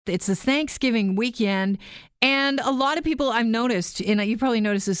It's the Thanksgiving weekend, and a lot of people I've noticed, and you probably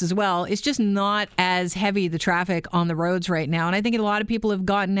noticed this as well, it's just not as heavy, the traffic on the roads right now. And I think a lot of people have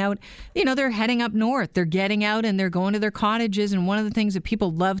gotten out, they're heading up north. They're getting out and they're going to their cottages. And one of the things that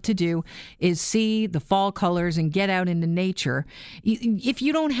people love to do is see the fall colors and get out into nature. If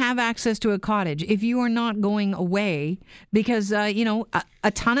you don't have access to a cottage, if you are not going away, because, a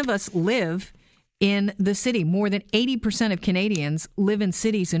ton of us live in the city. More than 80% of Canadians live in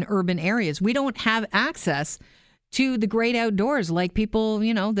cities and urban areas. We don't have access to the great outdoors like people,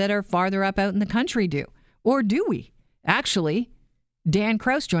 that are farther up out in the country do. Or do we? Actually, Dan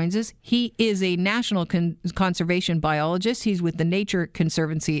Kraus joins us. He is a national conservation biologist. He's with the Nature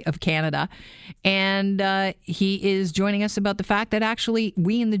Conservancy of Canada. And he is joining us about the fact that actually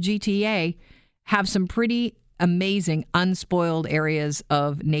we in the GTA have some pretty amazing, unspoiled areas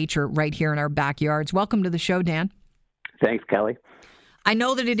of nature right here in our backyards. Welcome to the show, Dan. Thanks, Kelly. I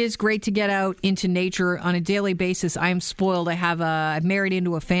know that it is great to get out into nature on a daily basis. I am spoiled. I've married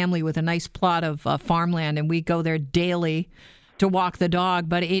into a family with a nice plot of farmland, and we go there daily to walk the dog.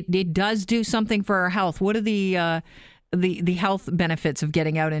 But it does do something for our health. What are the health benefits of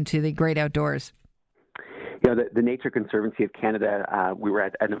getting out into the great outdoors? The Nature Conservancy of Canada, we were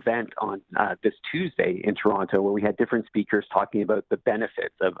at an event on this Tuesday in Toronto where we had different speakers talking about the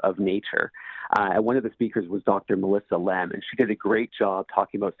benefits of nature. And one of the speakers was Dr. Melissa Lem, and she did a great job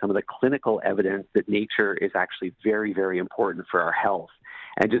talking about some of the clinical evidence that nature is actually very, very important for our health.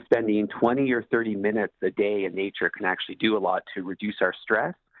 And just spending 20 or 30 minutes a day in nature can actually do a lot to reduce our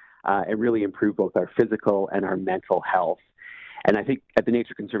stress and really improve both our physical and our mental health. And I think at the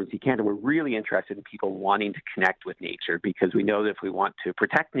Nature Conservancy Canada, we're really interested in people wanting to connect with nature because we know that if we want to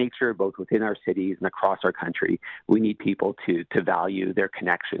protect nature, both within our cities and across our country, we need people to value their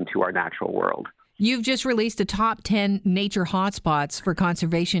connection to our natural world. You've just released a top 10 nature hotspots for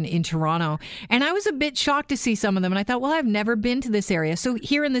conservation in Toronto. And I was a bit shocked to see some of them. And I thought, well, I've never been to this area. So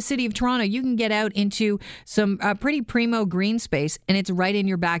here in the city of Toronto, you can get out into some pretty primo green space, and it's right in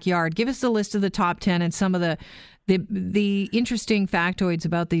your backyard. Give us the list of the top 10 and some of the interesting factoids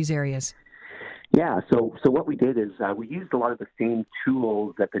about these areas. Yeah, so what we did is we used a lot of the same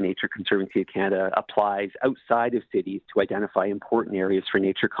tools that the Nature Conservancy of Canada applies outside of cities to identify important areas for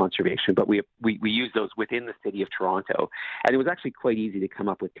nature conservation, but we use those within the city of Toronto. And it was actually quite easy to come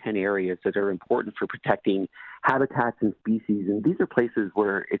up with 10 areas that are important for protecting habitats and species. And these are places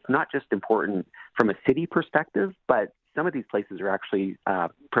where it's not just important from a city perspective, but some of these places are actually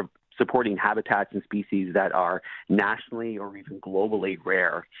supporting habitats and species that are nationally or even globally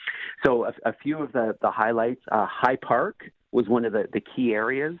rare. So a few of the highlights, High Park was one of the key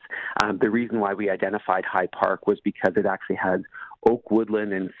areas. The reason why we identified High Park was because it actually has oak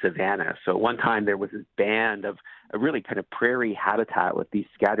woodland and savanna. So one time there was this band of a really kind of prairie habitat with these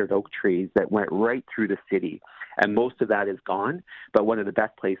scattered oak trees that went right through the city. And most of that is gone, but one of the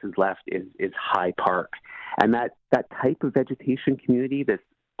best places left is High Park. And that type of vegetation community, this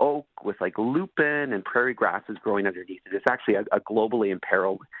oak with like lupin and prairie grasses growing underneath it. It's actually a globally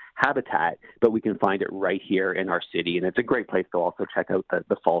imperiled habitat, but we can find it right here in our city. And it's a great place to also check out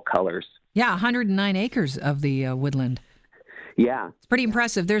the fall colors. Yeah, 109 acres of the woodland. Yeah. It's pretty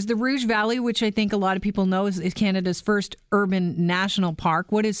impressive. There's the Rouge Valley, which I think a lot of people know is Canada's first urban national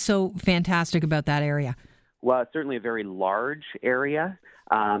park. What is so fantastic about that area? Well, it's certainly a very large area.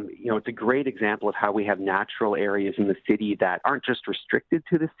 It's a great example of how we have natural areas in the city that aren't just restricted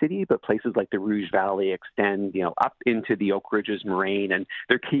to the city, but places like the Rouge Valley extend, up into the Oak Ridges Moraine, and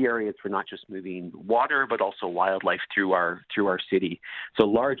they're key areas for not just moving water, but also wildlife through our city. So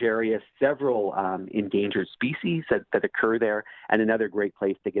large areas, several endangered species that occur there, and another great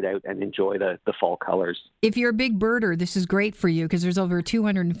place to get out and enjoy the fall colors. If you're a big birder, this is great for you because there's over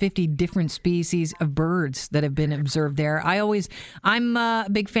 250 different species of birds that have been observed there. I'm a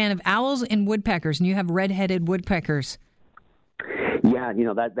big fan of owls and woodpeckers, and you have red-headed woodpeckers. Yeah,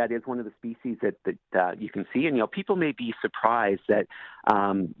 that is one of the species that you can see. And, people may be surprised that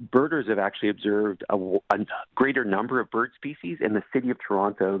birders have actually observed a greater number of bird species in the city of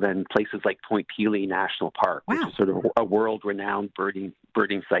Toronto than places like Point Pelee National Park, wow, which is sort of a world-renowned birding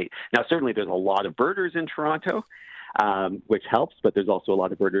site. Now, certainly there's a lot of birders in Toronto, which helps, but there's also a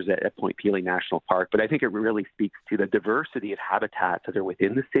lot of birders at Point Pelee National Park. But I think it really speaks to the diversity of habitats that are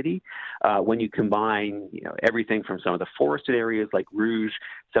within the city. When you combine, everything from some of the forested areas like Rouge,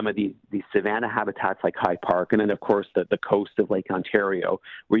 some of these savanna habitats like High Park, and then of course the coast of Lake Ontario,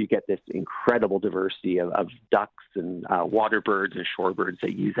 where you get this incredible diversity of ducks and water birds and shorebirds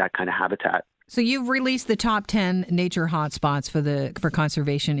that use that kind of habitat. So you've released the top 10 nature hotspots for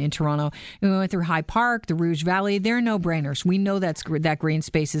conservation in Toronto. And we went through High Park, the Rouge Valley. They're no-brainers. We know that green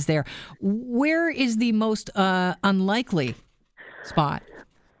space is there. Where is the most unlikely spot?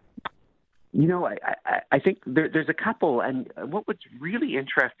 You know, I think there's a couple, and what was really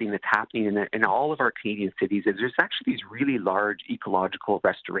interesting that's happening in all of our Canadian cities is there's actually these really large ecological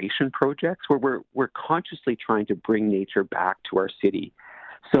restoration projects where we're consciously trying to bring nature back to our city.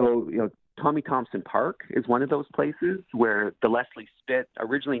 So, you know, Tommy Thompson Park is one of those places where the Leslie Spit,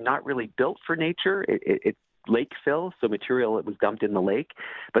 originally not really built for nature, it's lake fill, so material that was dumped in the lake,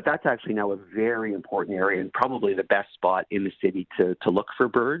 but that's actually now a very important area and probably the best spot in the city to look for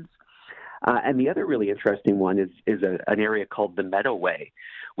birds. And the other really interesting one is an area called the Meadowway,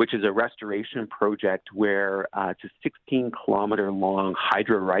 which is a restoration project where it's a 16-kilometer-long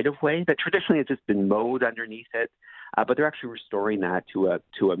hydro right-of-way that traditionally has just been mowed underneath it. But they're actually restoring that to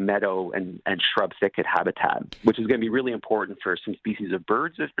a meadow and shrub thicket habitat, which is going to be really important for some species of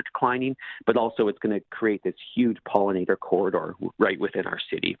birds that are declining, but also it's going to create this huge pollinator corridor right within our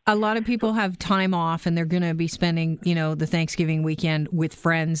city. A lot of people have time off and they're going to be spending, you know, the Thanksgiving weekend with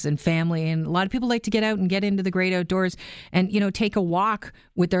friends and family. And a lot of people like to get out and get into the great outdoors and, you know, take a walk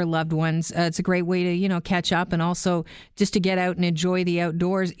with their loved ones. It's a great way to, you know, catch up and also just to get out and enjoy the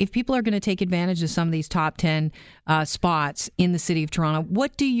outdoors. If people are going to take advantage of some of these top 10 spots in the city of Toronto,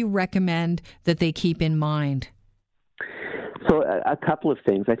 what do you recommend that they keep in mind? So a couple of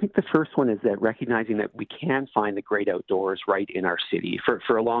things. I think the first one is that recognizing that we can find the great outdoors right in our city.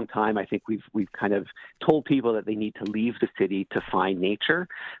 For a long time, I think we've kind of told people that they need to leave the city to find nature,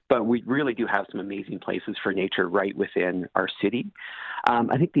 but we really do have some amazing places for nature right within our city.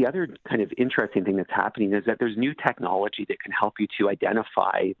 I think the other kind of interesting thing that's happening is that there's new technology that can help you to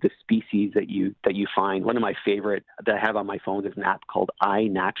identify the species that you find. One of my favorite that I have on my phone is an app called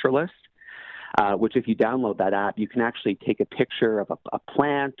iNaturalist. Which if you download that app, you can actually take a picture of a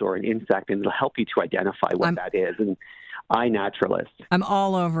plant or an insect, and it'll help you to identify what that is. And iNaturalist. I'm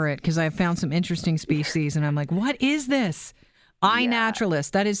all over it because I've found some interesting species, and I'm like, what is this?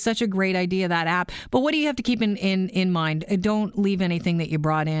 iNaturalist. That is such a great idea, that app. But what do you have to keep in mind? Don't leave anything that you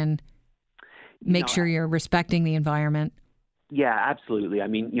brought in. Make sure you're respecting the environment. Yeah, absolutely. I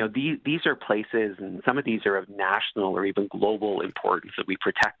mean, you know, these are places, and some of these are of national or even global importance that we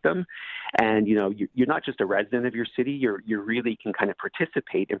protect them. And, you know, you're not just a resident of your city, you really can kind of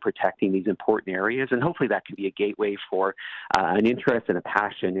participate in protecting these important areas. And hopefully that can be a gateway for an interest and a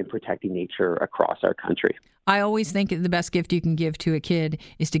passion in protecting nature across our country. I always think the best gift you can give to a kid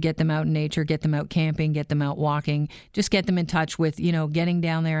is to get them out in nature, get them out camping, get them out walking, just get them in touch with, you know, getting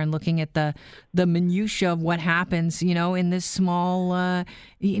down there and looking at the minutia of what happens, you know, in this small,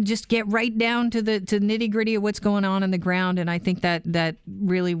 just get right down to the nitty gritty of what's going on the ground. And I think that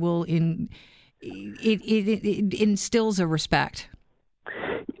really will it instills a respect.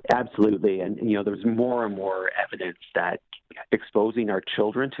 Absolutely. And, you know, there's more and more evidence that exposing our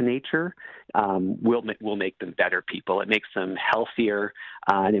children to nature will make them better people. It makes them healthier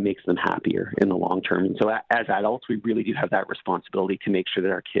and it makes them happier in the long term. And so as adults, we really do have that responsibility to make sure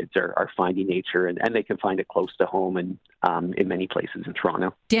that our kids are finding nature and they can find it close to home and in many places in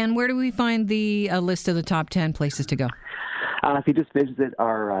Toronto. Dan, where do we find the list of the top 10 places to go? If you just visit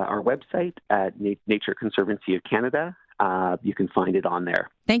our website at Nature Conservancy of Canada, you can find it on there.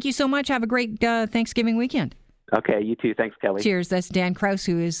 Thank you so much. Have a great Thanksgiving weekend. Okay, you too. Thanks, Kelly. Cheers. That's Dan Krause,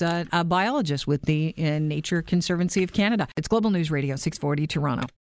 who is a biologist with the Nature Conservancy of Canada. It's Global News Radio, 640 Toronto.